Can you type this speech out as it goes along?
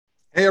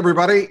Hey,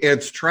 everybody,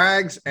 it's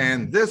Trags,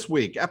 and this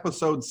week,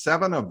 episode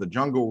 7 of the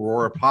Jungle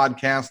Roar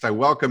podcast, I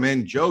welcome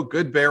in Joe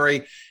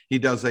Goodberry. He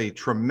does a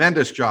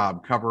tremendous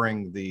job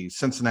covering the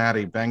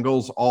Cincinnati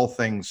Bengals, all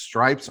things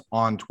Stripes,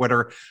 on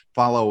Twitter.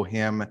 Follow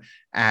him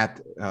at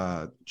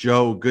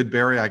Joe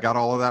Goodberry. I got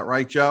all of that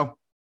right, Joe?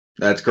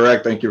 That's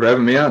correct. Thank you for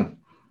having me on.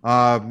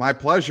 My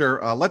pleasure.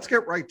 Let's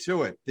get right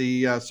to it.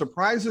 The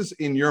surprises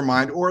in your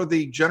mind, or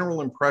the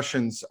general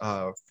impressions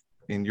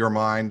in your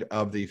mind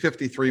of the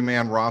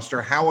 53-man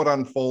roster, how it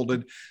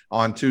unfolded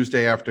on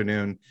Tuesday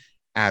afternoon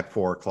at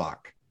 4:00.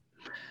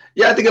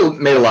 Yeah, I think it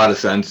made a lot of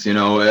sense.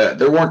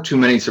 There weren't too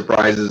many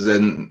surprises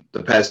in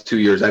the past 2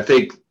 years. I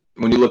think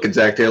when you look at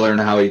Zach Taylor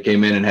and how he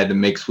came in and had to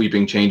make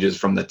sweeping changes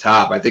from the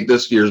top, I think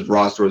this year's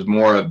roster was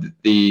more of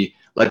the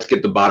let's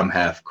get the bottom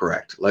half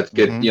correct. Let's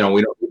get, we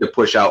don't need to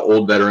push out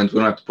old veterans. We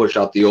don't have to push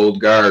out the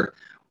old guard.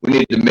 We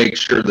need to make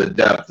sure the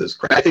depth is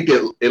correct. I think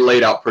it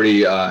laid out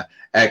pretty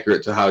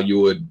accurate to how you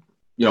would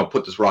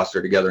put this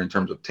roster together in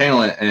terms of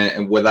talent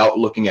and without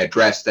looking at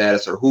draft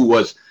status or who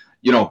was,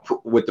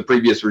 with the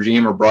previous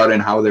regime or brought in,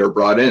 how they were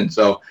brought in.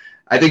 So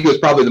I think it was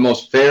probably the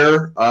most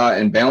fair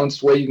and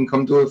balanced way you can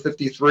come to a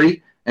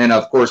 53. And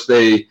of course,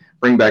 they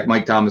bring back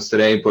Mike Thomas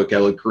today, put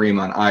Kelly Kareem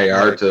on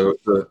IR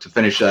to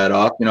finish that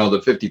off.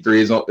 The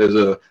 53 is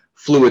a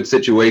fluid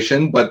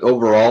situation, but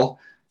overall,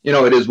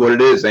 it is what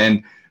it is.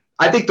 And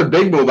I think the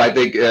big move,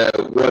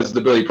 was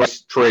the Billy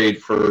Price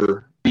trade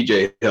for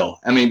BJ Hill.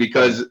 I mean,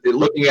 because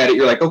looking at it,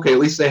 you're like, okay, at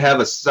least they have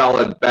a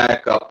solid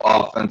backup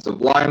offensive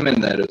lineman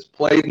that has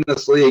played in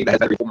this league, that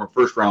has every former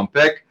first-round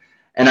pick,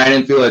 and I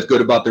didn't feel as good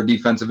about their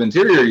defensive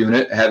interior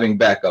unit having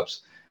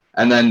backups.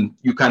 And then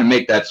you kind of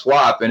make that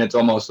swap, and it's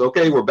almost,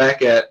 okay, we're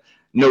back at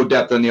no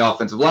depth on the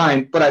offensive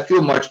line, but I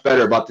feel much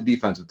better about the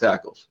defensive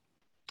tackles.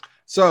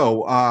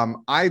 So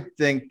I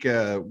think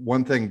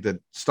one thing that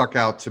stuck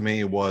out to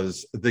me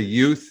was the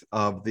youth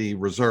of the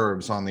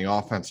reserves on the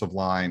offensive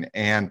line.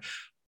 And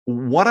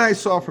what I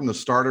saw from the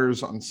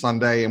starters on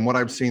Sunday and what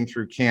I've seen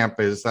through camp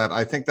is that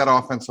I think that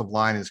offensive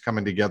line is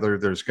coming together.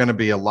 There's going to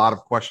be a lot of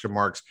question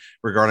marks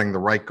regarding the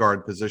right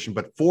guard position,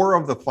 but 4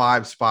 of the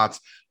 5 spots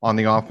on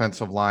the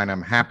offensive line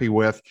I'm happy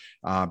with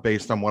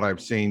based on what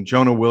I've seen.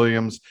 Jonah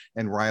Williams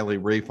and Riley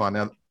Reif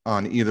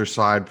on either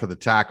side for the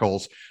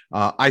tackles.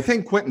 I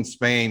think Quinton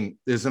Spain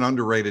is an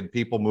underrated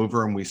people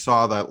mover, and we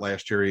saw that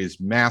last year. He's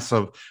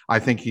massive. I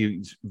think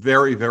he's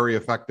very, very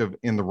effective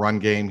in the run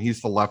game.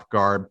 He's the left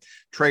guard.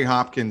 Trey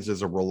Hopkins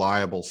is a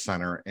reliable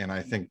center, and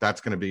I think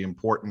that's going to be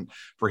important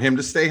for him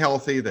to stay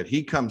healthy, that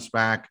he comes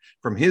back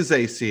from his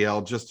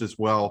ACL just as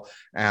well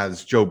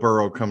as Joe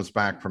Burrow comes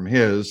back from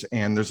his,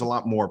 and there's a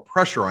lot more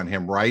pressure on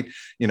him, right?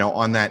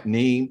 On that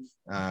knee,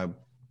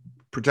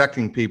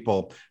 protecting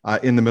people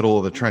in the middle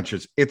of the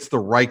trenches. It's the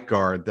right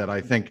guard that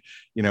I think,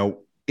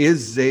 is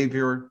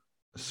Xavier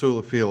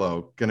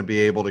Su'a-Filo going to be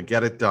able to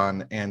get it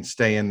done and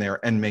stay in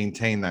there and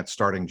maintain that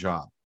starting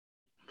job?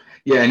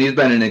 Yeah, and he's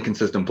been an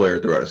inconsistent player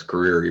throughout his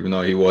career, even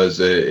though he was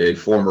a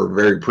former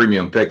very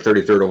premium pick,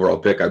 33rd overall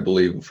pick, I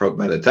believe,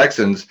 by the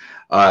Texans.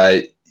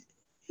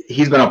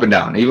 He's been up and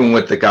down, even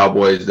with the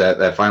Cowboys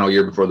that final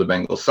year before the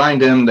Bengals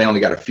signed him. They only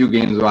got a few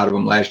games out of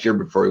him last year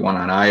before he went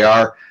on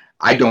IR.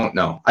 I don't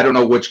know. I don't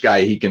know which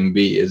guy he can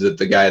be. Is it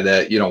the guy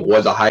that,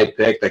 was a high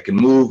pick that can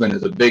move and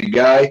is a big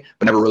guy,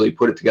 but never really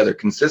put it together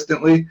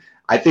consistently?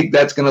 I think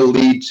that's going to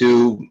lead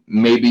to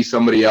maybe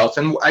somebody else.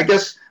 And I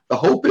guess the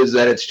hope is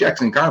that it's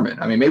Jackson Carman.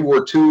 I mean, maybe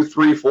we're 2,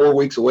 3, 4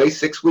 weeks away,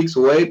 6 weeks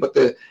away, but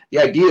the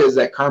idea is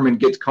that Carman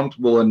gets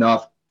comfortable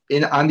enough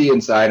on the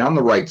inside, on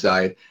the right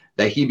side,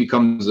 that he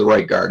becomes the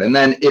right guard. And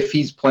then if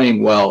he's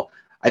playing well,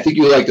 I think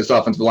you like this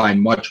offensive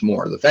line much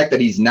more. The fact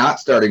that he's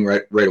not starting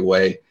right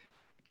away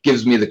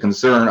gives me the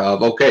concern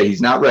of, okay,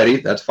 he's not ready.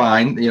 That's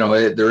fine.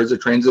 There is a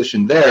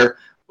transition there,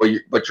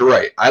 but you're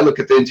right. I look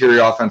at the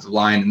interior offensive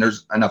line, and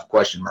there's enough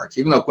question marks.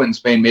 Even though Quinton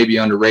Spain may be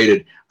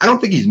underrated, I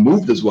don't think he's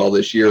moved as well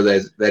this year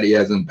that he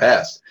has in the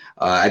past.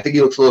 I think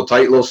he looks a little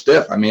tight, a little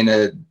stiff. I mean,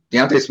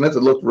 Deontay Smith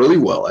had looked really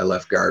well at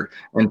left guard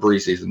in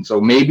preseason.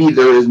 So maybe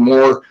there is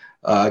more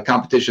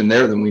competition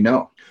there than we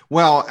know.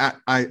 Well,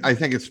 I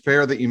think it's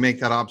fair that you make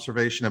that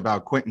observation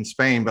about Quinton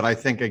Spain, but I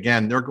think,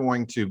 again, they're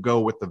going to go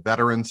with the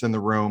veterans in the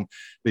room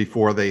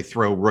before they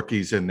throw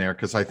rookies in there,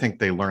 because I think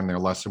they learned their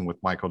lesson with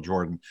Michael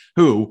Jordan,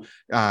 who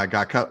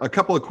got cut. A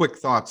couple of quick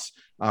thoughts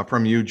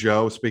from you,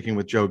 Joe, speaking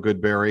with Joe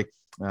Goodberry,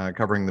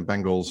 covering the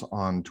Bengals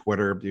on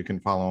Twitter. You can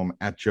follow him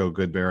at Joe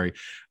Goodberry.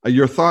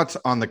 Your thoughts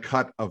on the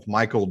cut of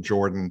Michael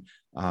Jordan.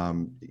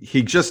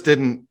 He just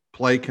didn't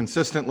play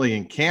consistently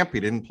in camp.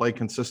 He didn't play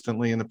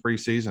consistently in the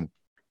preseason.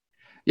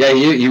 Yeah,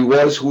 he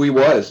was who he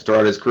was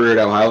throughout his career at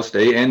Ohio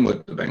State and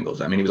with the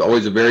Bengals. I mean, he was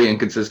always a very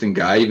inconsistent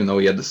guy, even though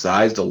he had the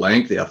size, the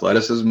length, the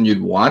athleticism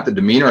you'd want, the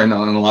demeanor in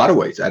a lot of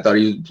ways. I thought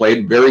he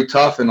played very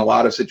tough in a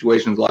lot of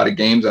situations, a lot of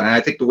games. And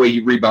I think the way he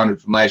rebounded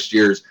from last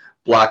year's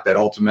block that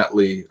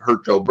ultimately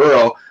hurt Joe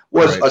Burrow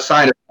was a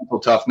sign of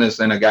mental toughness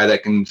and a guy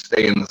that can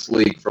stay in this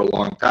league for a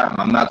long time.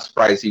 I'm not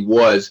surprised he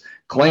was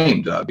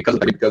claimed because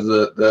of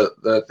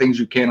the things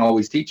you can't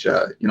always teach,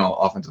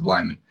 offensive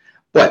linemen.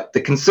 But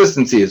the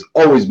consistency has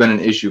always been an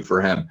issue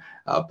for him.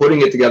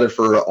 Putting it together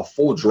for a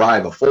full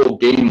drive, a full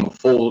game, a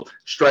full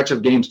stretch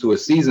of games to a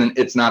season,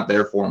 it's not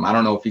there for him. I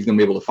don't know if he's going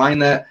to be able to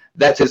find that.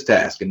 That's his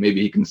task, and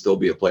maybe he can still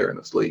be a player in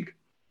this league.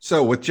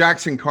 So with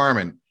Jackson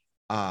Carman,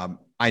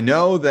 I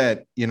know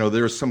that,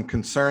 there's some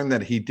concern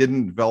that he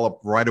didn't develop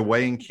right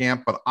away in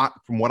camp, but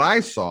from what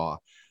I saw,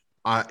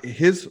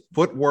 his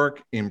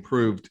footwork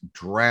improved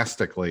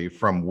drastically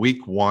from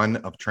week 1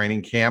 of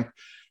training camp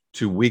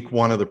to week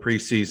 1 of the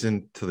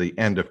preseason to the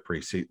end of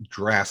preseason,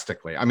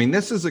 drastically. I mean,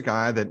 this is a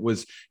guy that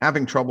was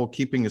having trouble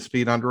keeping his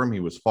feet under him.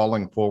 He was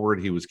falling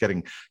forward. He was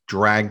getting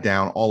dragged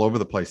down all over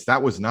the place.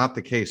 That was not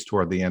the case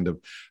toward the end of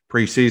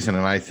preseason. And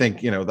I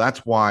think,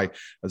 that's why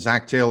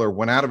Zach Taylor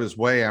went out of his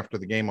way after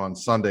the game on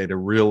Sunday to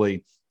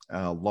really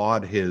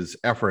laud his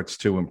efforts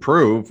to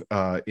improve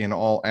in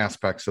all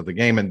aspects of the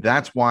game. And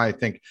that's why I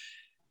think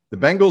the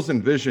Bengals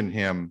envision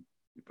him,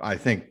 I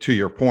think, to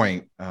your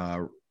point,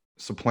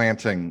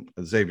 supplanting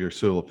Xavier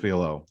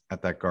Su'a-Filo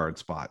at that guard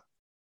spot.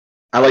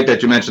 I like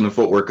that you mentioned the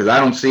footwork because I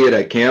don't see it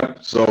at camp.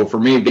 So for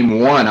me,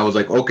 game 1, I was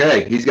like,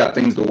 okay, he's got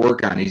things to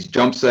work on. He's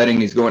jump setting.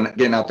 He's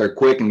getting out there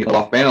quick and getting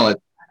off balance.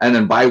 And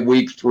then by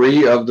week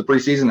 3 of the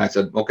preseason, I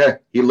said, okay,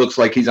 he looks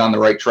like he's on the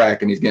right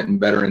track and he's getting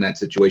better in that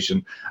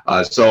situation.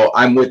 So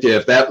I'm with you.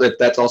 If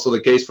that's also the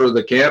case for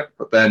the camp,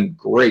 then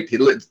great.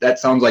 That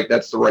sounds like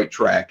that's the right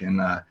track. And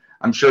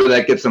I'm sure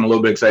that gets him a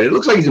little bit excited. It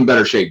looks like he's in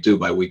better shape too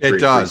by week 3. It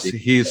does.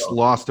 He's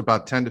lost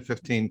about 10 to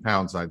 15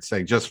 pounds, I'd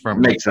say, just from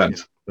makes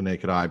sense. The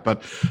naked eye.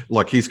 But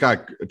look, he's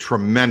got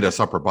tremendous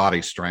upper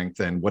body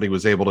strength, and what he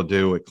was able to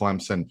do at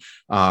Clemson,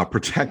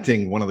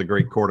 protecting one of the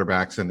great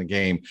quarterbacks in the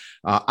game.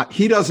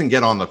 He doesn't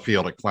get on the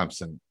field at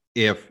Clemson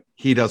if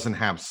he doesn't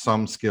have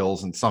some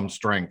skills and some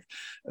strength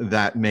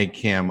that make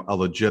him a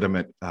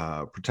legitimate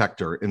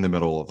protector in the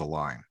middle of the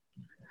line.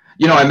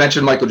 I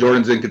mentioned Michael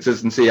Jordan's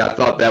inconsistency. I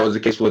thought that was the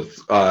case with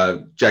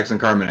Jackson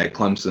Carman at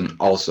Clemson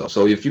also.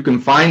 So if you can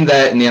find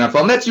that in the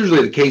NFL, and that's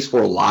usually the case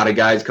for a lot of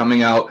guys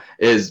coming out,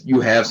 is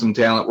you have some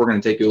talent, we're going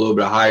to take you a little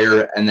bit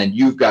higher, and then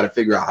you've got to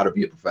figure out how to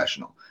be a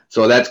professional.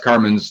 So that's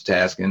Carman's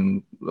task,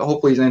 and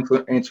hopefully he's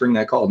answering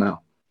that call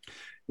now.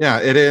 Yeah,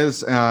 it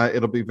is.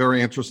 It'll be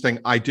very interesting.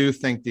 I do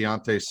think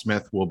Deontay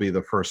Smith will be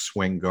the first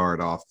swing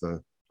guard off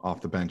the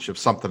bench if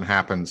something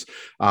happens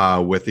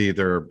with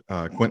either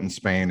Quentin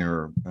Spain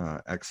or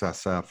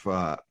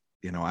XSF.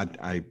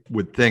 I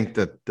would think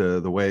that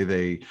the way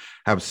they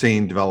have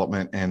seen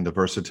development and the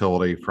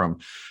versatility from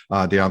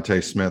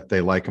Deontay Smith,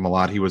 they like him a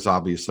lot. He was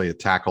obviously a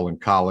tackle in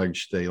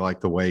college. They like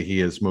the way he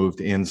has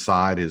moved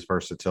inside, his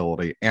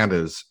versatility and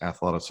his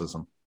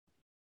athleticism.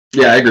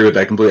 Yeah, I agree with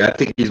that completely. I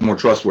think he's more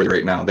trustworthy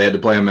right now. They had to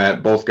play him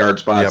at both guard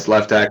spots,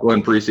 left tackle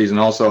in preseason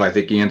also. I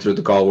think he answered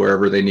the call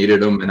wherever they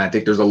needed him, and I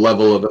think there's a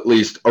level of at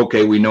least,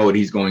 okay, we know what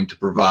he's going to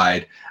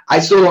provide.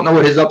 I still don't know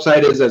what his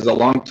upside is as a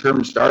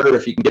long-term starter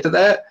if he can get to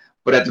that,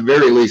 but at the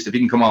very least, if he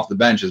can come off the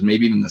bench as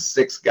maybe even the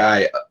 6th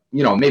guy,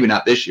 maybe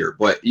not this year,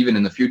 but even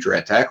in the future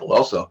at tackle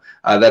also,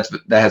 that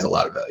has a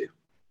lot of value.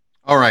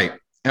 All right.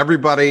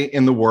 Everybody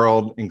in the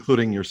world,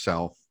 including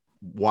yourself,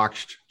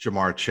 watched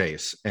Jamar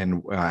Chase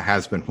and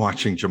has been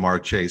watching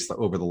Jamar Chase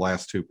over the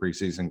last 2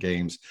 preseason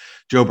games.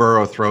 Joe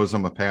Burrow throws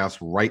him a pass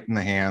right in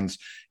the hands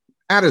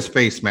at his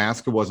face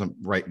mask. It wasn't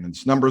right in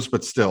his numbers,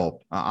 but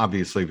still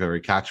obviously very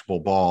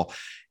catchable ball.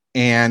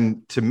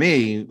 And to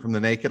me, from the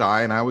naked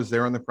eye, and I was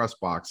there in the press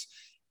box,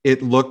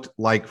 it looked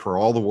like for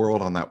all the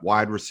world on that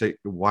wide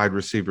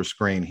receiver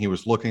screen, he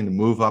was looking to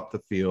move up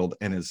the field,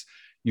 and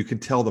you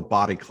could tell the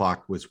body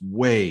clock was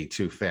way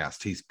too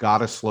fast. He's got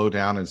to slow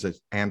down,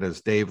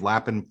 as Dave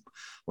Lapham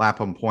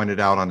pointed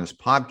out on his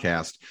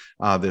podcast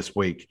this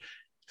week.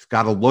 He's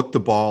got to look the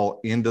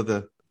ball into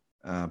the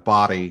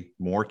body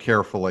more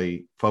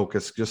carefully,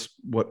 focus, just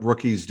what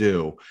rookies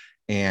do.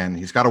 And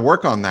he's got to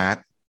work on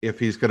that if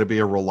he's going to be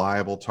a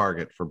reliable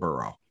target for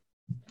Burrow.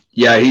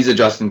 Yeah, he's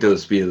adjusting to the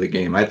speed of the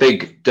game. I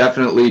think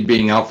definitely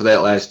being out for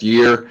that last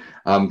year,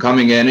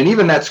 coming in, and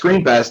even that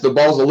screen pass, the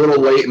ball's a little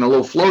late and a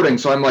little floating.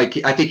 So I'm like,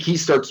 I think he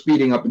starts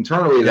speeding up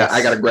internally that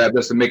I got to grab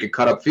this and make it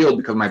cut up field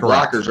because my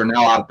blockers are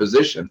now out of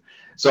position.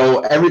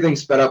 So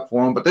everything's sped up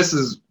for him. But this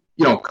is,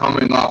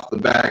 coming off the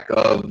back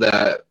of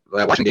that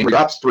Washington game, he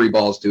drops 3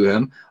 balls to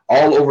him,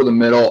 all over the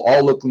middle,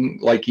 all looking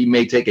like he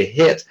may take a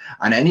hit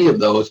on any of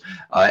those.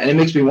 And it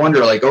makes me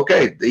wonder, like,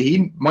 okay,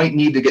 he might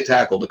need to get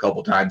tackled a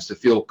couple times to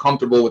feel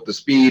comfortable with the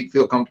speed,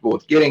 feel comfortable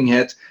with getting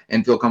hits,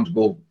 and feel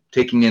comfortable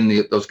taking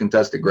in those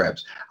contested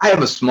grabs. I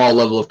have a small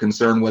level of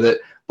concern with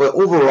it, but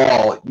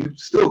overall, you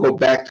still go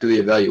back to the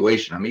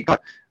evaluation. I mean,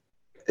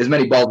 as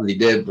many balls as he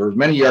did, or as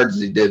many yards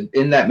as he did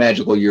in that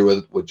magical year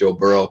with Joe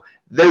Burrow,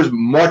 there's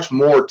much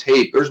more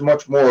tape. There's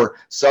much more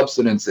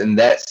substance in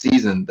that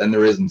season than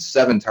there is in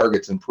 7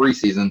 targets in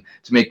preseason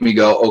to make me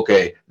go,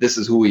 okay, this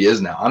is who he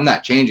is now. I'm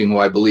not changing who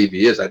I believe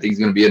he is. I think he's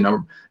going to be a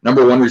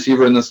number 1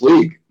 receiver in this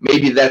league.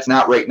 Maybe that's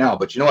not right now,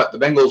 but you know what? The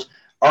Bengals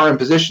are in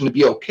position to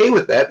be okay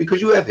with that because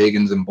you have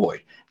Higgins and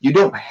Boyd. You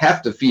don't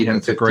have to feed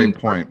him 15 a great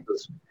point.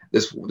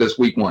 this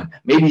week 1.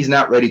 Maybe he's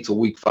not ready till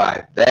week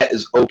 5. That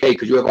is okay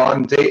because you have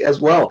Auden Tate as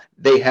well.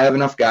 They have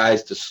enough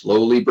guys to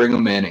slowly bring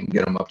them in and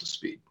get them up to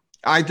speed.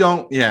 I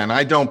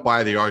don't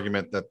buy the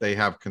argument that they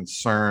have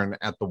concern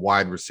at the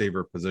wide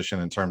receiver position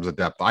in terms of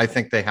depth. I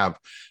think they have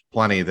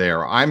plenty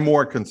there. I'm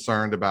more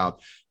concerned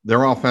about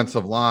their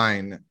offensive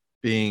line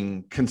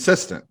being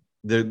consistent.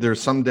 There's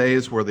some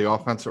days where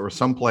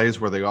some plays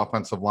where the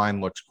offensive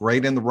line looks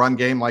great in the run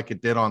game like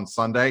it did on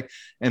Sunday,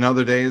 and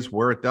other days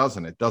where it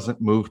doesn't. It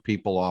doesn't move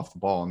people off the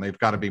ball, and they've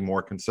got to be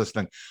more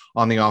consistent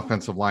on the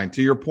offensive line.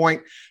 To your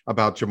point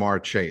about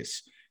Jamar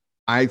Chase,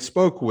 I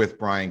spoke with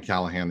Brian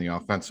Callahan, the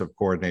offensive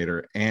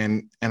coordinator,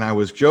 and I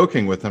was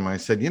joking with him. I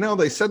said,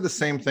 they said the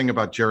same thing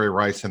about Jerry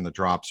Rice in the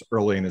drops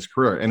early in his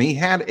career, and he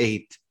had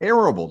a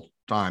terrible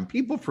time.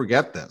 People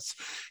forget this.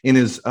 In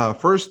his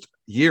first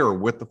year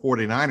with the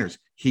 49ers,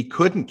 he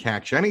couldn't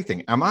catch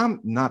anything. I'm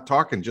not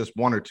talking just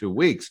 1 or 2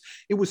 weeks.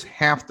 It was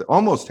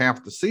almost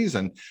half the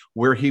season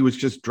where he was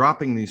just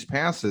dropping these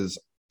passes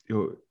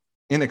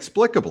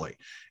inexplicably.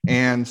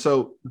 And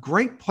so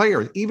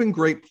even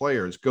great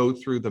players go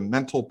through the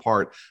mental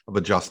part of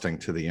adjusting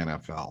to the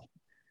NFL.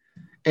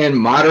 And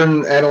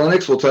modern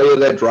analytics will tell you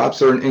that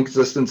drops are an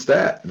inconsistent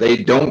stat. They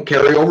don't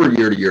carry over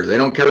year to year. They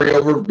don't carry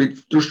over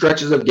through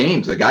stretches of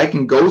games. A guy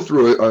can go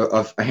through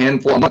a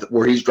handful of months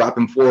where he's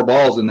dropping 4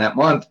 balls in that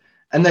month,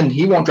 and then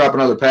he won't drop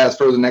another pass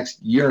for the next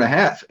year and a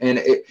half.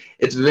 And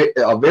it's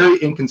a very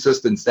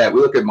inconsistent stat. We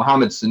look at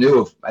Mohamed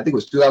Sanu of, I think it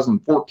was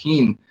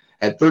 2014,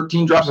 had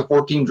 13 drops or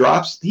 14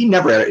 drops. He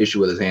never had an issue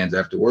with his hands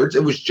afterwards.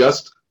 It was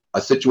just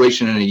a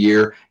situation in a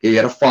year. He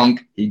had a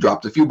funk. He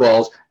dropped a few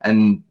balls,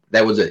 and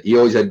that was it. He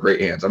always had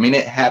great hands. I mean,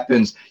 it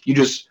happens. You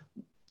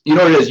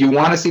know what it is. You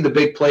want to see the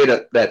big play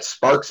that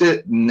sparks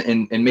it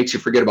and makes you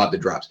forget about the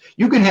drops.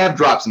 You can have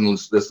drops in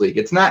this league.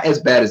 It's not as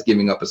bad as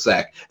giving up a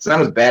sack. It's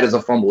not as bad as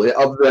a fumble.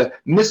 Of the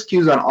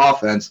miscues on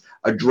offense,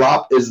 a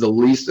drop is the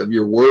least of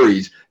your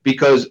worries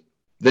because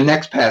the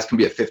next pass can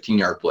be a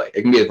 15-yard play.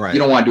 It can be right. You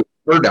don't want to do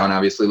a third down,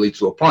 obviously, leads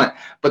to a punt.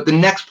 But the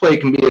next play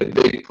can be a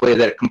big play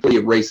that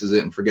completely erases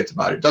it and forgets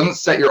about it. It doesn't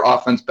set your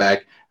offense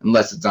back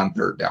unless it's on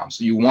third down.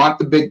 So you want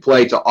the big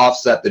play to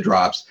offset the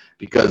drops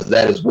because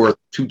that is worth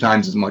 2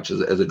 times as much as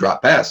a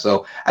drop pass.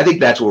 So I think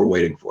that's what we're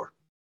waiting for.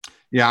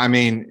 Yeah, I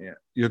mean,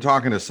 you're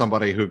talking to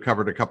somebody who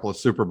covered a couple of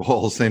Super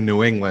Bowls in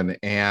New England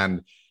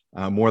and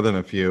more than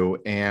a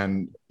few.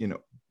 And,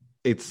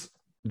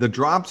 the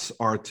drops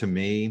are, to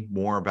me,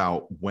 more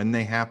about when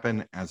they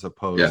happen as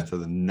opposed to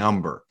the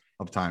number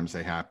of times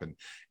they happen.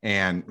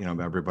 And,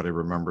 everybody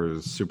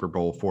remembers Super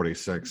Bowl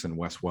 46 and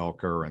Wes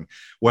Welker and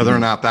whether or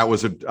not that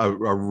was a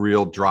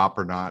real drop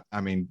or not.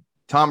 I mean,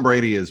 Tom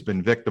Brady has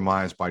been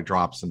victimized by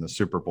drops in the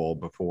Super Bowl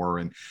before.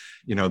 And,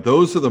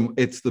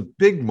 it's the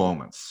big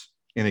moments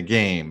in a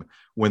game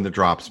when the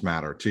drops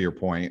matter, to your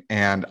point.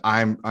 And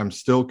I'm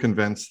still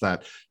convinced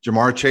that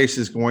Jamar Chase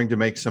is going to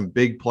make some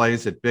big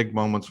plays at big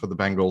moments for the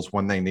Bengals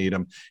when they need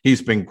him.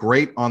 He's been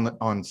great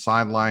on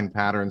sideline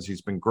patterns.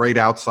 He's been great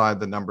outside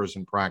the numbers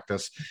in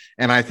practice.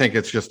 And I think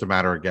it's just a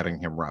matter of getting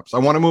him reps. I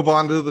want to move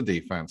on to the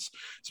defense,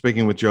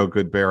 speaking with Joe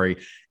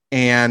Goodberry,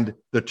 and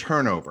the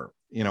turnover.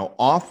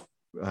 Off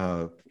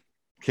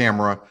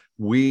camera,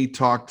 we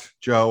talked,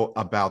 Joe,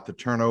 about the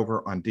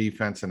turnover on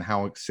defense and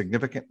how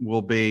significant it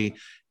will be.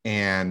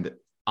 And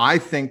I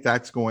think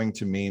that's going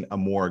to mean a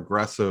more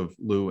aggressive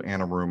Lou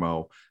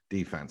Anarumo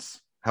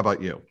defense. How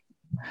about you?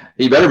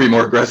 He better be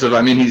more aggressive.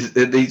 I mean,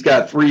 he's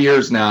got 3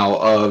 years now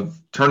of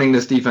turning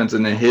this defense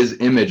into his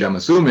image. I'm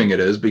assuming it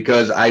is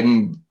because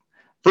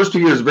first 2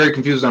 years very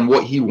confused on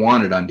what he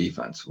wanted on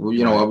defense.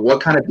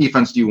 What kind of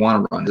defense do you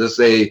want to run? Is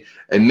this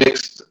a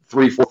mixed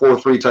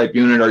 3-4-3 type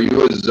unit? Are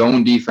you a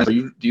zone defense?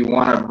 Do you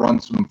want to run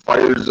some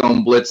fire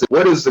zone blitz?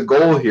 What is the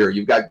goal here?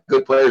 You've got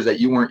good players that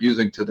you weren't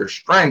using to their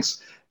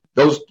strengths.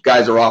 Those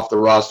guys are off the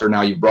roster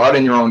now. You brought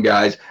in your own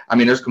guys. I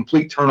mean, there's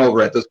complete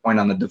turnover at this point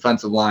on the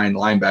defensive line,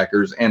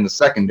 linebackers, and the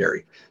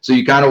secondary. So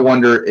you kind of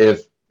wonder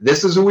if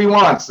this is who he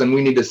wants, then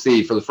we need to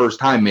see for the first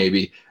time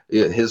maybe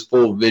his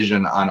full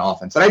vision on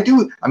offense. And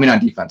on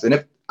defense. And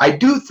if I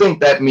do think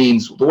that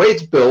means the way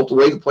it's built, the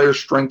way the players'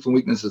 strengths and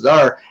weaknesses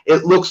are,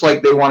 it looks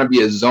like they want to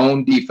be a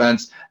zone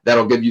defense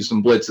that'll give you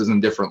some blitzes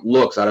and different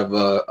looks out of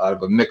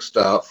a mixed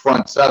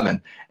front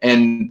seven.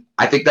 And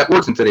I think that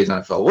works in today's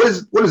NFL.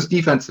 What is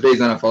defense today's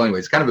NFL anyway?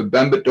 It's kind of a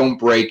bend but don't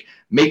break.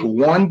 Make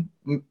one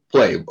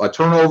play, a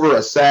turnover,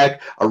 a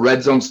sack, a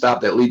red zone stop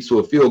that leads to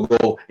a field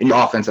goal, and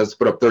your offense has to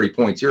put up 30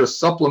 points. You're a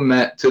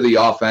supplement to the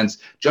offense,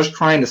 just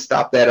trying to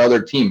stop that other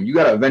team. You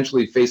got to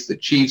eventually face the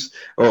Chiefs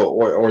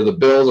or the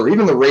Bills or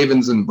even the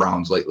Ravens and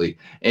Browns lately,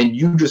 and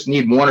you just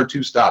need 1 or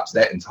 2 stops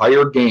that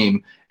entire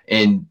game,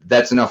 and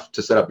that's enough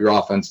to set up your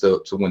offense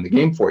to win the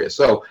game for you.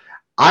 So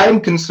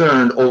I'm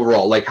concerned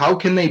overall. Like, how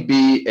can they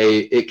be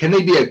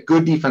a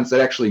good defense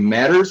that actually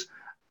matters?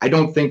 I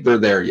don't think they're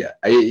there yet.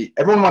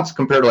 Everyone wants to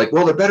compare to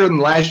they're better than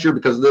last year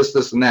because of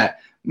this, and that.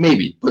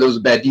 Maybe, but it was a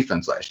bad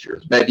defense last year. It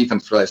was a bad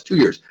defense for the last 2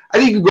 years. I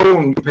think you go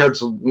and compare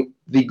to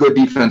the good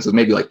defense of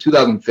maybe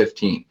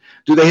 2015.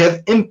 Do they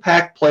have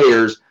impact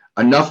players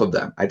enough of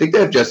them. I think they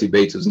have Jesse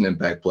Bates as an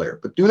impact player,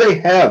 but do they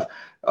have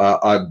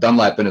a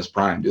Dunlap in his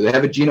prime? Do they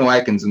have a Geno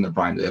Atkins in their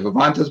prime? Do they have a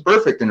Vontaze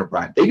Perfect in their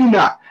prime? They do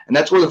not. And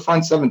that's where the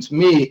front seven, to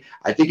me,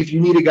 I think if you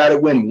need a guy to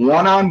win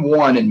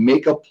one-on-one and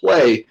make a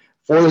play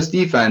for this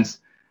defense,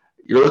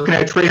 you're looking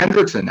at Trey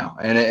Hendrickson now.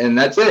 And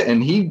that's it.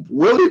 And he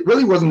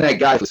really wasn't that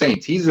guy for the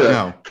Saints. He's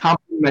a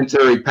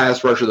complementary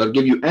pass rusher that'll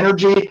give you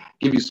energy,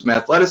 give you some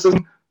athleticism.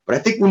 But I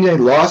think when they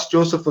lost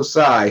Joseph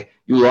Ossai,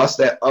 you lost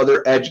that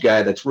other edge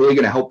guy that's really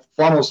going to help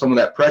funnel some of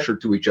that pressure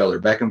to each other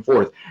back and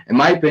forth. In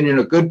my opinion,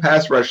 a good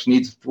pass rush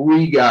needs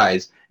three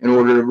guys in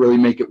order to really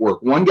make it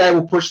work. One guy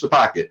will push the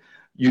pocket.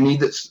 You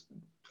need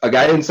a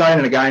guy inside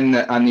and a guy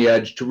on the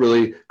edge to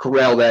really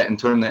corral that and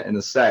turn that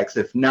into sacks.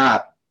 If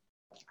not,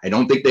 I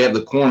don't think they have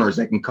the corners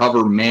that can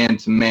cover man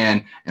to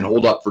man and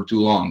hold up for too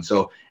long.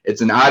 So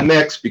it's an odd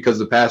mix because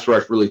the pass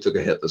rush really took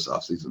a hit this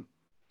offseason.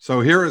 So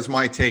here is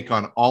my take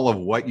on all of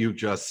what you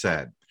just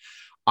said.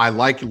 I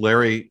like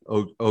Larry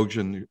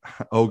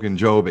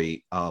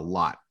Ogunjobi a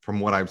lot from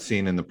what I've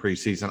seen in the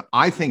preseason.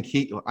 I think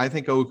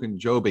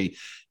Ogunjobi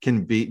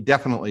can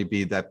definitely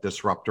be that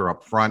disruptor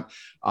up front.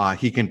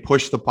 He can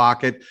push the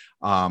pocket.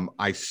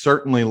 I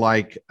certainly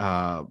like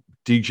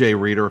DJ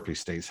Reader, if he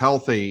stays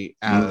healthy,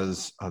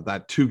 as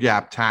that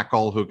two-gap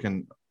tackle who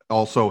can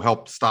also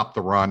help stop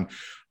the run.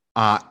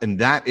 And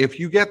that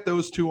if you get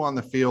those two on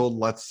the field,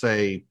 let's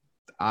say,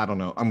 I don't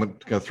know, I'm going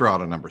to throw out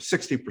a number,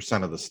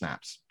 60% of the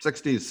snaps,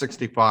 60 to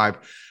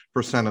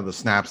 65% of the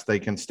snaps, they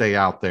can stay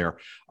out there.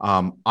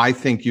 I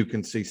think you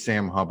can see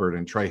Sam Hubbard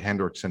and Trey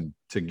Hendrickson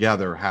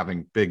together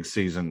having big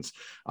seasons.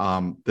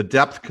 The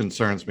depth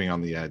concerns me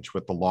on the edge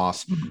with the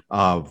loss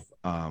of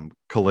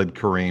Khalid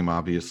Kareem,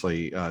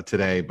 obviously,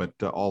 today, but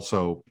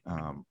also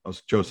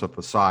Joseph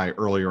Ossai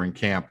earlier in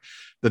camp.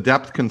 The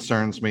depth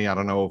concerns me. I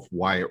don't know if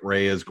Wyatt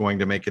Ray is going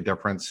to make a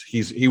difference.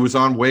 He was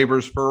on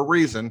waivers for a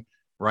reason.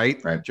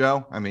 Right,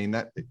 Joe? I mean,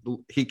 that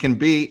he can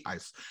be. I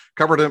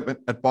covered him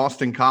at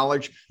Boston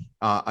College,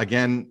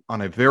 again,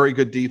 on a very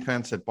good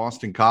defense at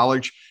Boston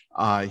College.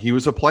 He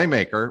was a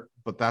playmaker,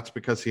 but that's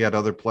because he had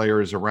other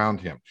players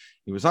around him.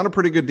 He was on a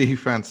pretty good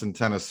defense in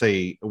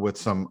Tennessee with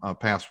some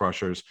pass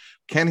rushers.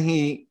 Can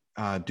he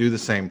do the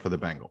same for the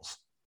Bengals?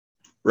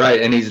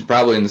 Right, and he's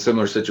probably in a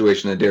similar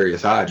situation to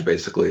Darius Hodge,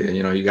 basically.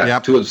 You know, you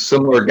got two of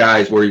similar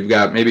guys where you've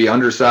got maybe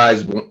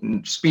undersized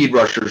speed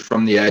rushers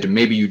from the edge, and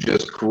maybe you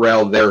just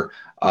corral their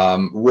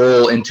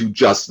role into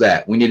just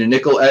that. We need a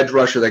nickel edge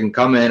rusher that can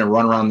come in and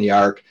run around the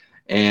arc.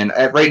 And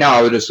right now,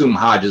 I would assume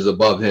Hodge is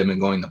above him and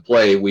going to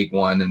play week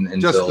one.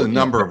 And just the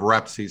number of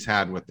reps he's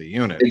had with the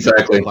unit.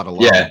 Exactly.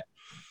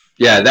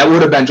 Yeah, that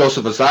would have been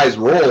Joseph Ossai's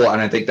role,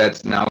 and I think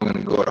that's now going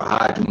to go to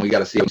Hodge, and we got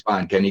to see him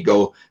fine. Can he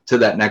go to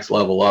that next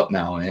level up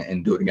now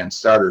and do it against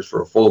starters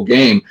for a full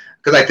game?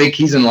 Because I think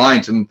he's in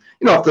line to,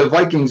 if the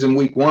Vikings in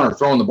week one are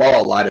throwing the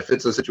ball a lot, if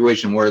it's a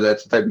situation where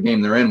that's the type of game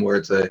they're in, where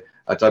it's a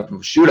type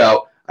of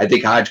shootout, I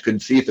think Hodge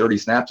could see 30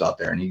 snaps out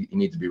there, and he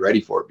needs to be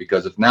ready for it.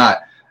 Because if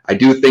not, I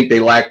do think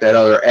they lack that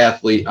other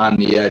athlete on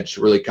the edge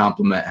to really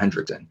complement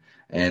Hendrickson.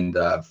 And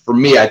for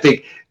me, I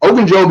think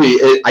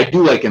Ogunjobi, I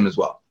do like him as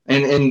well.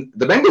 And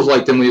the Bengals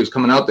liked him when he was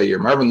coming out that year.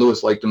 Marvin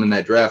Lewis liked him in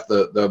that draft.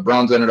 The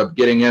Browns ended up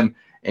getting him,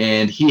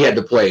 and he had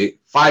to play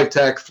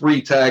 5-tech,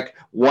 3-tech,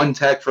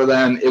 1-tech for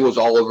them. It was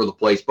all over the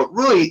place. But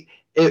really,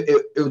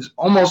 it was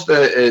almost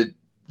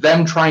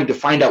them trying to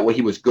find out what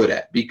he was good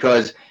at,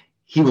 because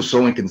he was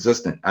so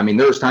inconsistent. I mean,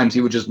 there was times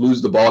he would just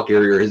lose the ball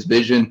carrier, his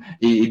vision.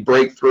 He'd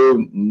break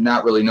through,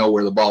 not really know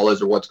where the ball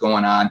is or what's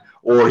going on,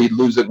 or he'd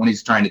lose it when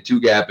he's trying to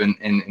two-gap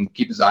and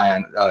keep his eye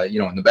on,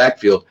 in the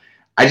backfield.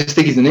 I just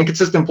think he's an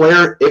inconsistent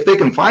player. If they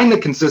can find the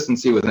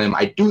consistency with him,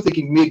 I do think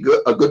he can be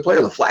a good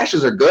player. The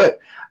flashes are good.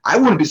 I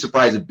wouldn't be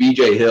surprised if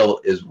B.J.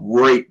 Hill is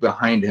right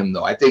behind him,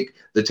 though. I think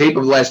the tape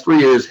of the last 3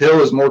 years,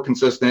 Hill is more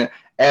consistent,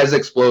 as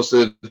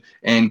explosive,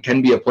 and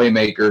can be a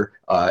playmaker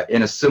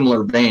in a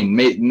similar vein.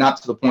 Not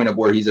to the point of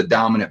where he's a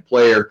dominant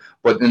player,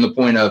 but in the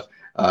point of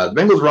the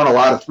Bengals run a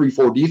lot of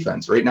 3-4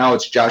 defense. Right now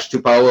it's Josh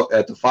Tupou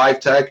at the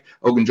 5-tech,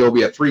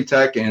 Ogunjobi at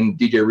 3-tech, and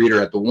DJ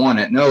Reader at the 1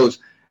 at nose.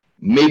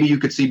 Maybe you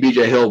could see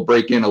B.J. Hill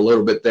break in a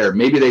little bit there.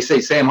 Maybe they say,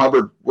 Sam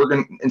Hubbard, we're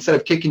going to, instead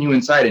of kicking you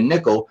inside a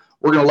nickel,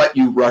 we're going to let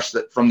you rush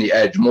that from the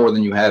edge more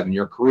than you have in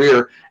your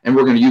career, and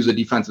we're going to use a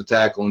defensive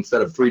tackle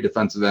instead of 3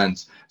 defensive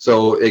ends.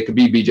 So it could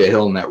be B.J.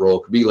 Hill in that role.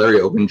 It could be Larry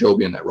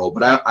Ogunjobi in that role.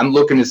 But I'm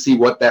looking to see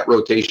what that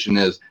rotation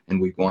is in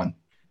week one.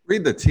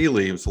 Read the tea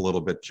leaves a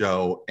little bit,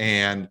 Joe.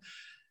 And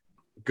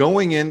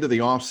going into the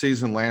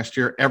offseason last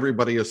year,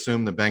 everybody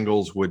assumed the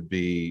Bengals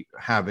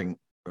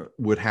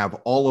would have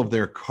all of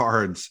their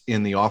cards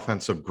in the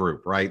offensive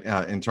group, right?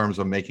 In terms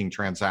of making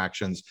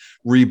transactions,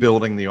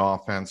 rebuilding the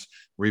offense,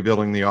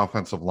 rebuilding the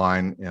offensive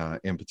line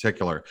in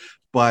particular.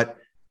 But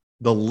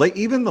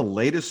even the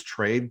latest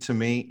trade to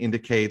me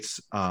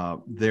indicates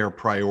their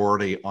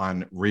priority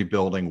on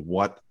rebuilding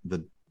what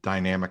the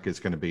dynamic is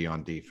going to be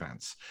on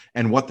defense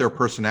and what their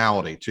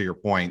personality, to your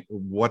point,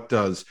 what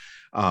does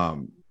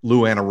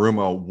Lou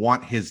Anarumo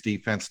want his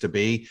defense to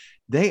be?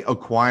 They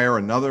acquire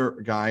another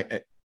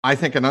guy I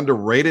think an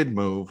underrated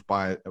move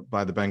by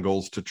the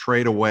Bengals to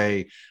trade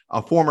away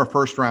a former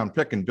first-round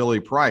pick in Billy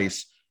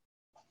Price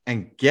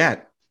and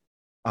get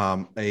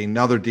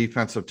another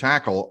defensive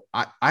tackle.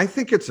 I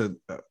think it's a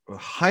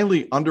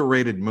highly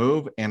underrated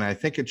move, and I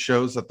think it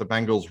shows that the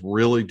Bengals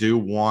really do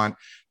want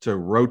to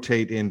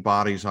rotate in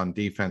bodies on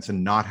defense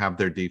and not have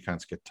their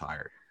defense get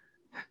tired.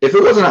 If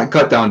it wasn't on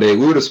cutdown day,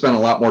 we would have spent a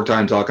lot more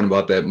time talking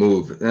about that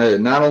move.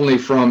 Not only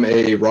from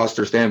a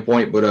roster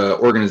standpoint, but an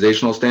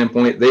organizational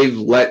standpoint. They've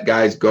let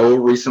guys go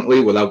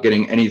recently without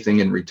getting anything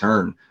in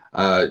return.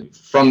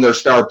 From their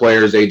star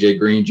players, AJ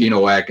Green,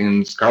 Geno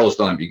Atkins, Carlos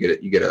Dunlap, you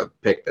get a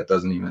pick that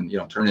doesn't even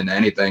turn into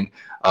anything.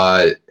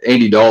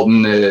 Andy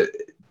Dalton,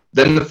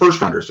 then the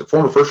first rounders, the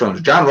former first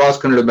rounders. John Ross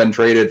couldn't have been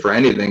traded for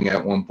anything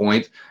at one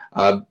point.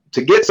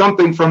 To get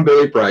something from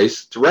Billy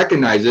Price, to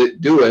recognize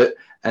it, do it,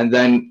 and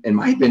then, in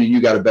my opinion, you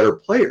got a better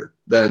player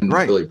than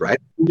Billy Price.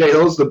 BJ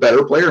Hill's the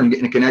better player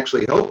and can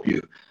actually help you.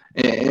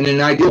 And in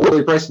an ideal,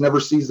 Billy Price never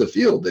sees the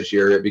field this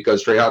year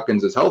because Trey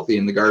Hopkins is healthy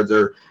and the guards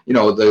are,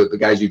 the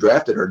guys you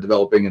drafted are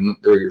developing and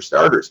they're your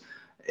starters.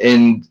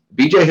 And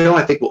BJ Hill,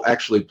 I think, will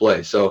actually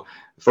play. So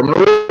from an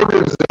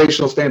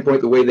organizational standpoint,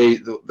 the way they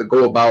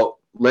go about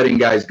letting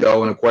guys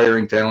go and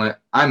acquiring talent,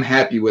 I'm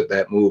happy with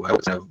that move. I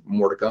would have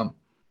more to come.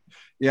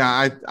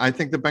 Yeah, I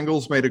think the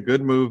Bengals made a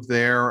good move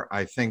there.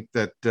 I think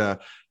that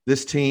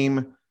this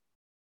team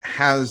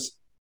has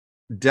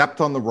depth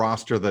on the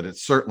roster that it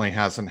certainly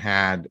hasn't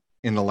had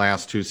in the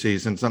last two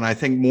seasons. And I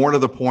think more to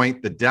the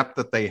point, the depth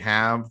that they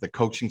have, the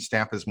coaching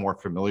staff is more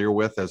familiar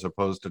with, as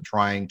opposed to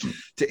trying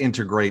to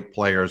integrate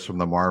players from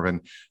the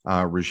Marvin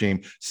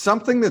regime.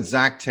 Something that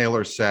Zach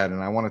Taylor said,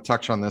 and I want to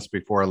touch on this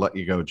before I let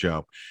you go,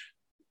 Joe.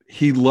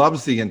 He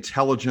loves the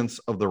intelligence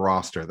of the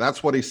roster.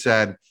 That's what he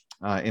said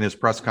in his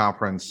press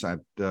conference at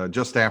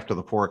just after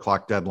the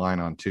 4:00 deadline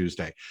on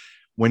Tuesday.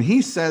 When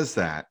he says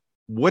that,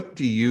 what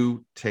do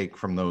you take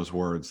from those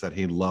words, that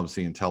he loves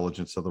the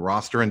intelligence of the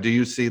roster? And do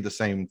you see the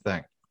same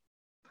thing?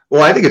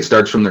 Well, I think it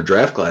starts from their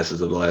draft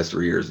classes of the last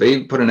 3 years.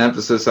 They put an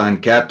emphasis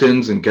on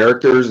captains and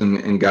characters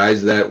and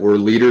guys that were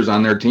leaders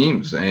on their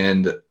teams.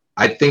 And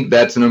I think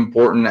that's an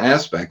important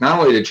aspect, not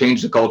only to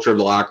change the culture of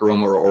the locker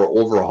room or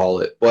overhaul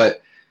it,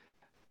 but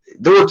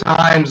there were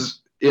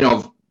times,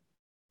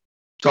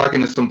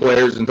 talking to some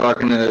players and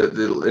talking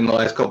to in the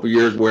last couple of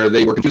years where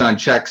they were confused on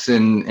checks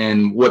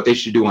and what they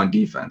should do on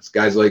defense.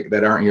 Guys like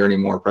that aren't here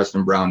anymore,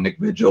 Preston Brown, Nick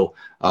Vigil,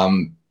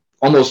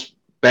 almost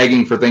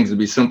begging for things to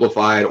be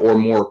simplified or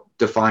more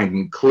defined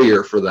and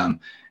clear for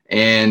them.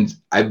 And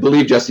I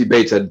believe Jesse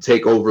Bates had to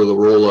take over the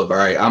role of, all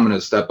right, I'm going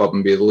to step up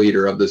and be the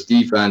leader of this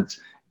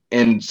defense,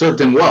 and served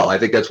him well. I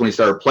think that's when he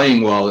started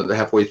playing well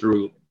halfway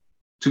through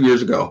 2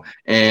 years ago.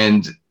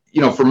 And,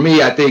 for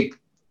me, I think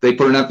they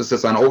put an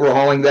emphasis on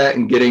overhauling that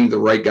and getting the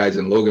right guys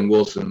in. Logan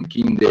Wilson,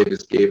 Keenan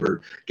Davis,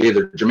 Gaither,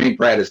 Jermaine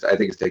Pratt I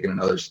think has taken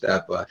another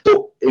step.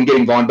 In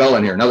getting Von Bell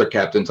in here, another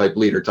captain type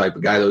leader type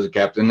of guy that was a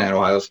captain at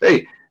Ohio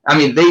State. I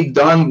mean, they've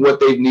done what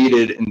they've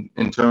needed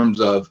in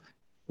terms of,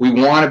 we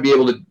want to be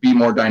able to be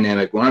more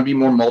dynamic. We want to be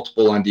more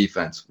multiple on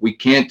defense. We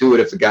can't do it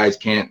if the guys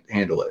can't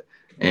handle it.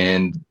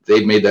 And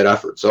they've made that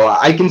effort. So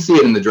I can see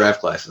it in the draft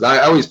classes. I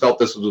always felt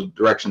this was the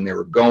direction they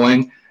were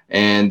going.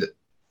 And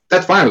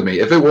that's fine with me.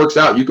 If it works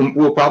out,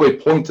 we'll probably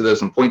point to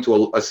this and point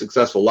to a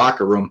successful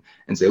locker room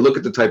and say, look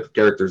at the type of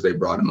characters they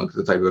brought in, look at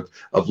the type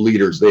of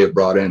leaders they have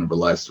brought in over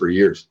the last 3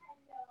 years.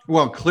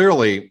 Well,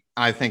 clearly,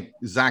 I think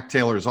Zach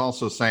Taylor is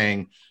also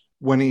saying,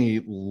 when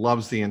he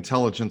loves the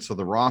intelligence of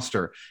the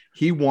roster,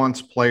 he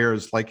wants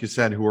players, like you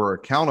said, who are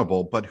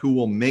accountable, but who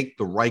will make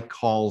the right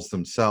calls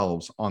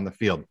themselves on the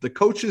field. The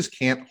coaches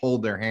can't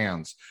hold their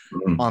hands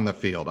on the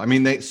field. I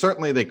mean, they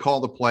call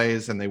the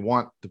plays and they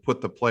want to put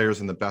the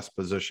players in the best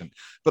position.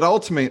 But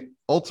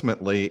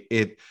ultimately,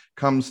 it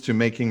comes to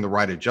making the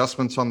right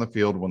adjustments on the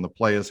field when the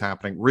play is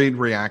happening, read,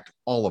 react,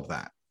 all of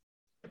that.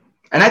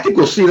 And I think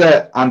we'll see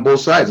that on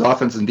both sides,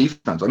 offense and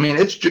defense. I mean,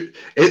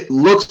 it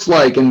looks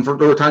like, and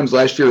there were times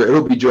last year,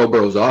 it'll be Joe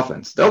Burrow's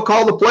offense. They'll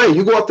call the play.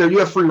 You go up there, you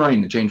have free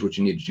reign to change what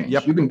you need to change.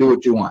 Yep. You can do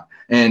what you want.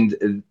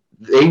 And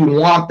they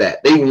want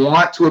that. They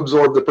want to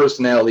absorb the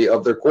personality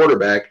of their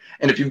quarterback.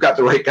 And if you've got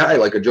the right guy,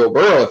 like a Joe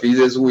Burrow, if he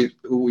is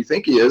who we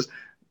think he is,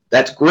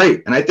 that's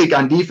great. And I think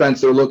on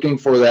defense, they're looking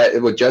for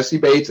that with Jesse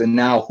Bates and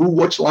now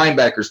which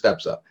linebacker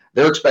steps up.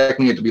 They're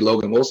expecting it to be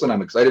Logan Wilson.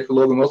 I'm excited for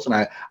Logan Wilson.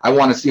 I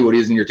want to see what he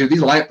is in year two. The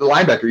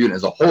linebacker unit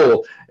as a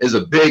whole is a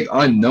big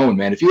unknown,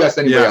 man. If you ask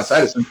anybody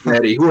outside of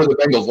Cincinnati, who are the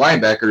Bengals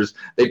linebackers,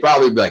 they'd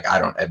probably be like, I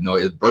don't have no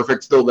idea. Is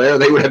Burfict still there?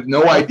 They would have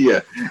no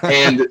idea.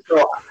 And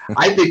so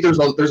I think there's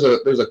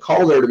a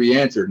call there to be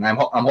answered, and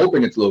I'm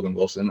hoping it's Logan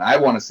Wilson. I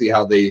want to see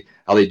how they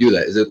do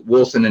that. Is it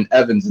Wilson and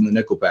Evans in the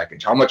nickel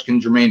package? How much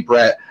can Jermaine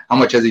Pratt? How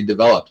much has he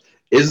developed?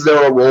 Is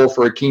there a role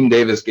for Akeem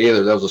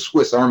Davis-Gaither? That was a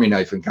Swiss Army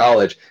knife in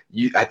college.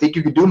 I think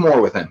you could do more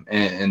with him.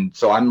 And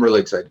so I'm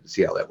really excited to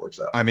see how that works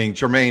out. I mean,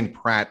 Jermaine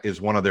Pratt is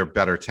one of their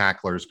better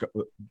tacklers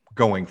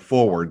going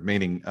forward,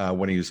 meaning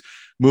when he's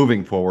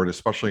moving forward,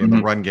 especially in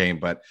the run game.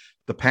 But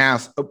the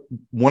pass,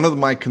 one of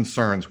my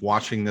concerns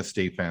watching this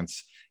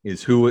defense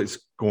is who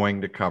is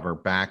going to cover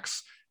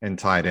backs and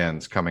tight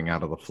ends coming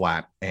out of the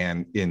flat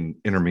and in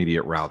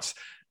intermediate routes.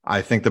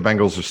 I think the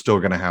Bengals are still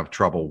going to have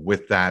trouble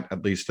with that,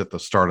 at least at the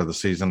start of the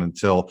season,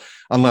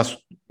 unless,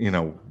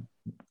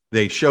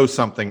 they show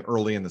something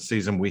early in the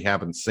season we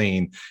haven't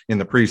seen in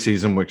the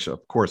preseason, which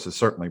of course is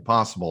certainly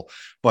possible.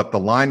 But the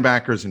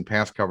linebackers and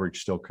pass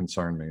coverage still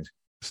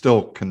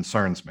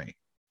concerns me.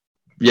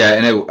 Yeah,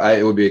 and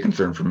it would be a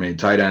concern for me.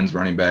 Tight ends,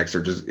 running backs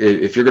are just,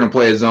 if you're going to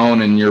play a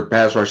zone and your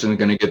pass rush isn't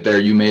going to get there,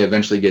 you may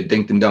eventually get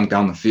dinked and dunked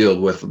down the field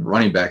with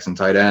running backs and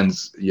tight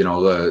ends.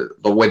 The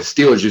way the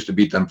Steelers used to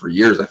beat them for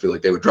years, I feel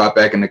like they would drop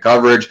back into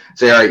coverage,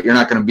 say, all right, you're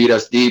not going to beat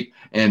us deep,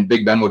 and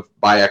Big Ben would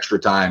buy extra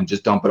time,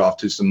 just dump it off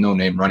to some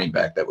no-name running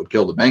back that would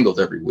kill the Bengals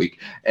every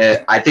week.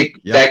 I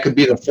think that could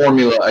be the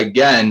formula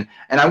again,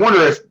 and I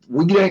wonder if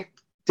we didn't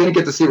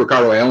get to see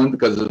Ricardo Allen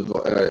because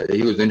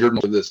he was injured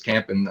most of this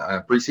camp in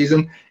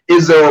preseason.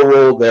 Is there a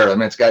role there? I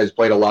mean, this guy has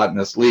played a lot in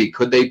this league.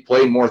 Could they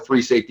play more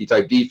 3 safety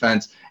type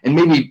defense? And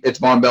maybe it's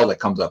Von Bell that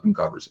comes up and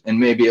covers, and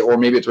maybe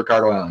it's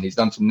Ricardo Allen. He's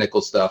done some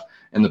nickel stuff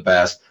in the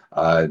past.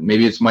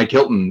 Maybe it's Mike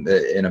Hilton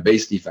in a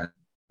base defense.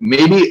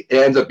 Maybe it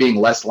ends up being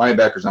less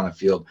linebackers on the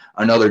field,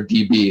 another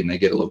DB, and they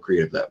get a little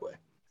creative that way.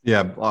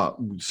 Yeah,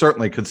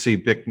 certainly could see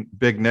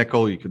big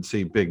nickel. You could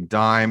see big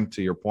dime.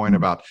 To your point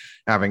about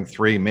having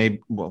 3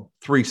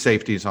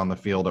 safeties on the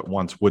field at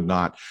once would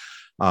not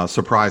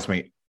surprise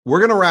me. We're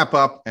going to wrap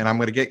up, and I'm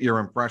going to get your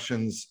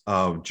impressions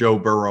of Joe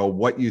Burrow,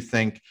 what you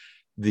think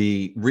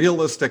the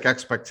realistic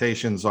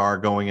expectations are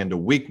going into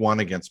week 1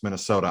 against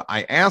Minnesota.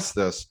 I asked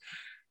this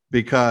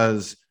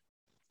because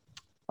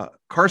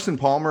Carson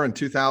Palmer in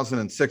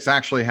 2006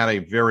 actually had a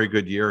very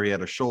good year. He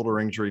had a shoulder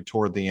injury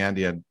toward the end.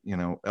 He had,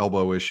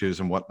 elbow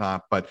issues and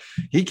whatnot, but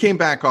he came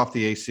back off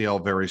the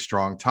ACL very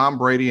strong. Tom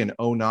Brady in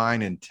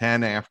 2009 and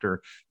 10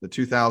 after the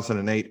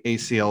 2008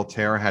 ACL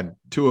tear had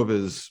 2 of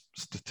his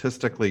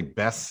statistically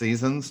best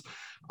seasons.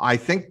 I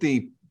think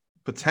the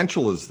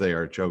potential is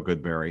there, Joe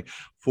Goodberry,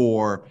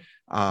 for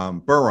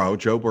Joe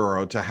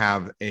Burrow to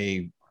have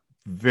a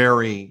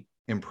very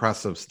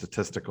impressive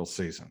statistical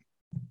season.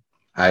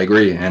 I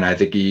agree, and I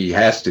think he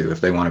has to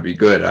if they want to be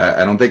good.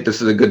 I don't think this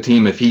is a good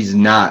team if he's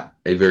not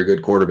a very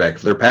good quarterback.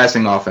 If their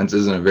passing offense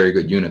isn't a very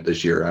good unit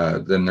this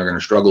year, then they're going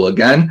to struggle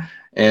again,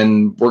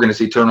 and we're going to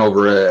see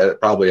turnover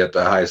probably at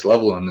the highest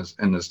level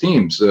in this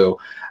team. So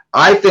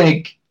I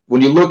think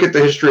when you look at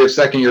the history of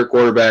second-year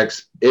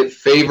quarterbacks, it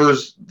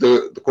favors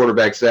the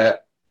quarterbacks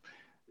that,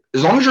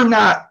 as long as you're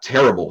not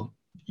terrible,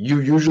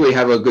 you usually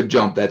have a good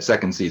jump that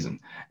second season.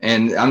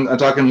 And I'm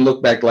talking,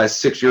 look back the last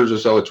 6 years or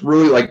so, it's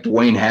really like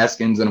Dwayne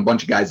Haskins and a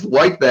bunch of guys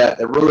like that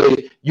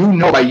really,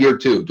 by year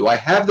 2, do I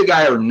have the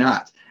guy or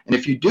not? And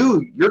if you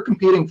do, you're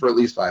competing for at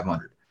least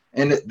 500.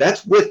 And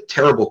that's with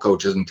terrible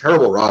coaches and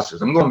terrible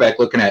rosters. I'm going back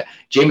looking at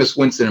Jameis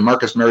Winston and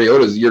Marcus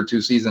Mariota's year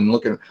 2 season,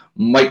 looking at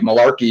Mike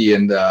Mularkey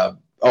and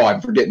I'm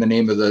forgetting the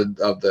name of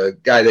the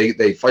guy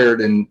they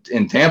fired in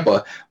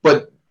Tampa.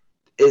 But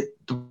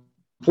the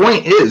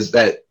point is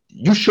that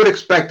you should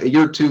expect a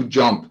year 2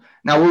 jump.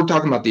 Now we're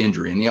talking about the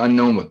injury and the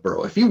unknown with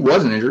Burrow. If he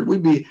wasn't injured,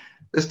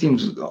 this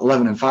team's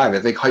 11-5. I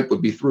think hype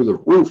would be through the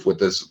roof with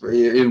this,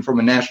 even from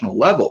a national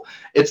level.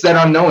 It's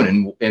that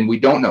unknown, and we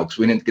don't know because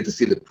we didn't get to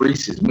see the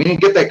preseason. We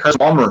didn't get that Carson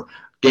Palmer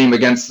game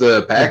against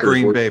the Packers.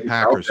 The Green Bay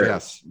Packers,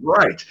 yes.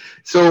 Right.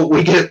 So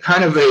we get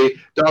kind of a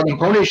dog and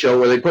pony show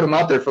where they put him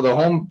out there for the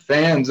home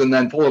fans and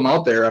then pull him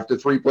out there after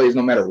 3 plays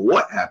no matter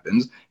what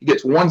happens. He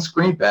gets 1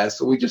 screen pass,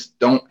 so we just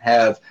don't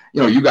have,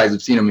 you guys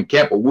have seen him in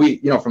camp, but we,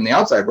 from the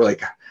outside, we're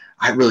like,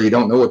 I really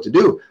don't know what to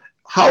do.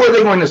 How are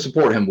they going to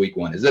support him week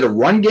 1? Is it a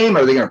run game?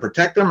 Are they going to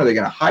protect him? Are they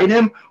going to hide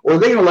him? Or are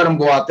they going to let him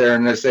go out there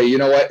and they say, you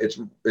know what,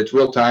 it's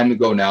real time to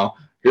go now.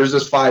 Here's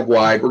this 5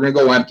 wide. We're going to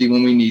go empty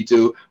when we need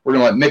to. We're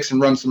going to let Mixon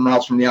run some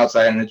routes from the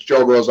outside, and it's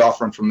Joe Burrow's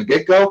offering from the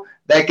get-go.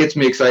 That gets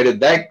me excited.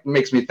 That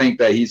makes me think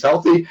that he's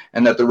healthy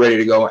and that they're ready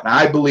to go. And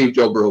I believe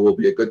Joe Burrow will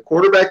be a good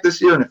quarterback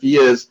this year. And if he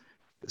is,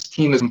 this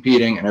team is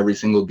competing in every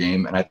single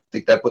game. And I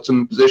think that puts him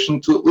in position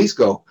to at least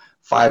go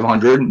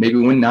 500, maybe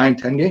win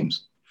 9-10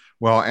 games.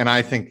 Well, and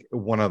I think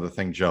one other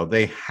thing, Joe,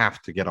 they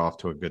have to get off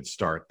to a good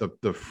start.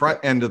 The front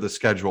end of the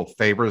schedule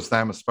favors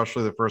them,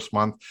 especially the first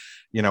month,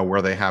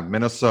 where they have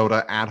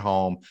Minnesota at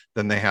home,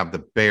 then they have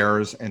the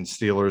Bears and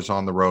Steelers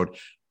on the road.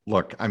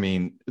 Look, I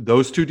mean,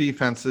 those 2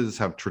 defenses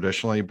have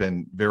traditionally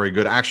been very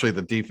good. Actually,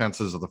 the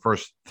defenses of the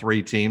first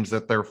 3 teams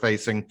that they're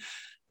facing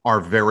are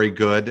very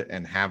good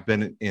and have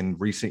been in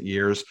recent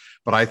years,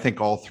 but I think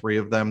all 3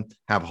 of them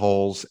have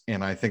holes,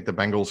 and I think the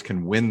Bengals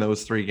can win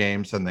those 3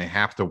 games, and they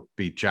have to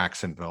beat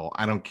Jacksonville.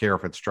 I don't care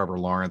if it's Trevor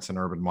Lawrence and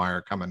Urban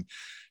Meyer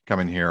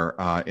coming here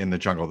in the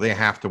jungle. They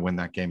have to win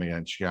that game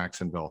against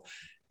Jacksonville.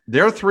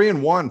 They're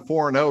 3-1,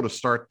 4-0 to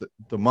start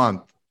the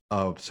month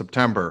of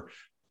September.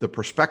 The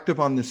perspective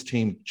on this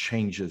team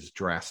changes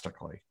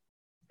drastically.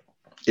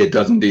 It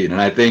does indeed.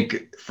 And I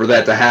think for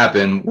that to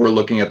happen, we're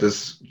looking at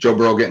this Joe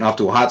Burrow getting off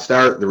to a hot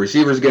start, the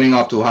receivers getting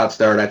off to a hot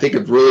start. I think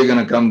it's really going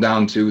to come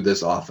down to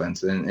this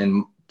offense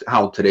and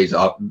how today's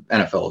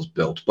NFL is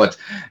built. But,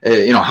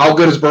 how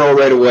good is Burrow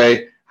right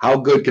away? How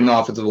good can the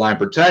offensive line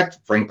protect?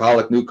 Frank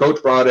Pollock, new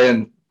coach brought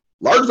in.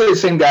 largely the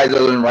same guys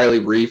other than Riley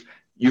Reef.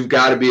 You've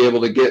got to be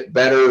able to get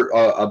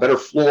a better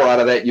floor out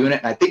of that unit,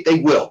 and I think they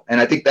will.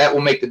 And I think that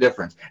will make the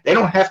difference. They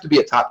don't have to be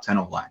a top 10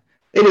 O-line.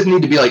 They just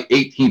need to be like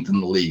 18th in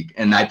the league,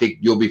 and I think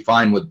you'll be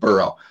fine with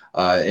Burrow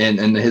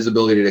and his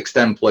ability to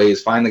extend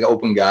plays, find the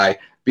open guy,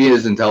 be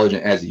as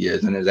intelligent as he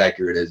is and as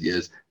accurate as he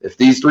is. If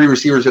these three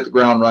receivers hit the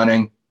ground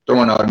running,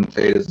 throwing out and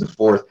Tate as the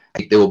fourth, I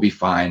think they will be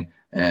fine.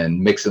 And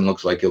Mixon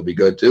looks like he'll be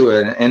good too.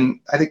 And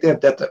I think they have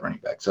depth at running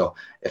back. So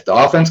if the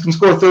offense can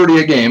score 30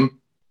 a game,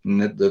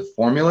 and the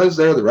formula is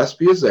there, the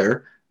recipe is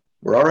there,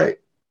 we're all right.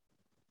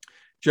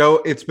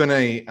 Joe, it's been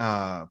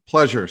a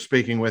pleasure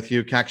speaking with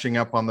you, catching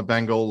up on the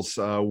Bengals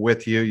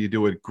with you. You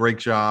do a great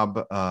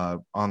job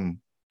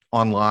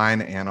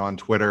online and on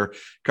Twitter,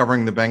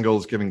 covering the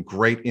Bengals, giving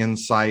great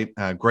insight,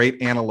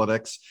 great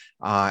analytics.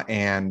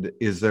 And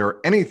is there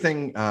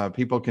anything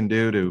people can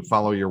do to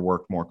follow your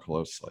work more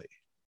closely?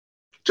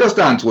 Just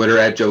on Twitter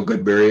at Joe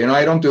Goodberry.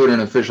 I don't do it in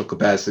an official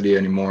capacity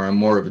anymore. I'm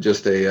more of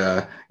just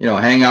a,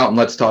 hang out and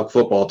let's talk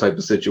football type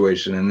of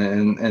situation.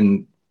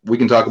 And we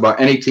can talk about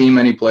any team,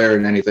 any player,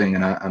 and anything.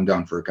 And I'm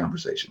down for a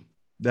conversation.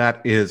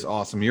 That is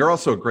awesome. You're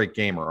also a great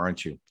gamer,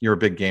 aren't you? You're a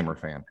big gamer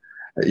fan.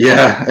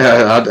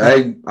 Yeah.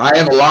 I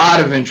have a lot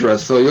of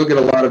interest, so you'll get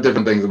a lot of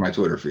different things in my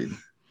Twitter feed.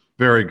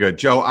 Very good.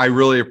 Joe, I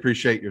really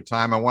appreciate your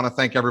time. I want to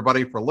thank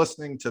everybody for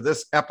listening to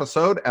this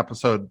episode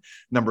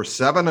number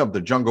 7 of the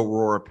Jungle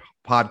Roar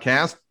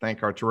podcast.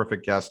 Thank our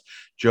terrific guest,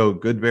 Joe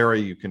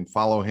Goodberry. You can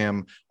follow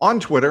him on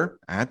Twitter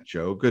at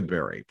Joe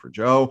Goodberry. For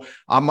Joe,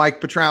 I'm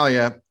Mike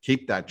Petralia.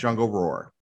 Keep that Jungle Roar.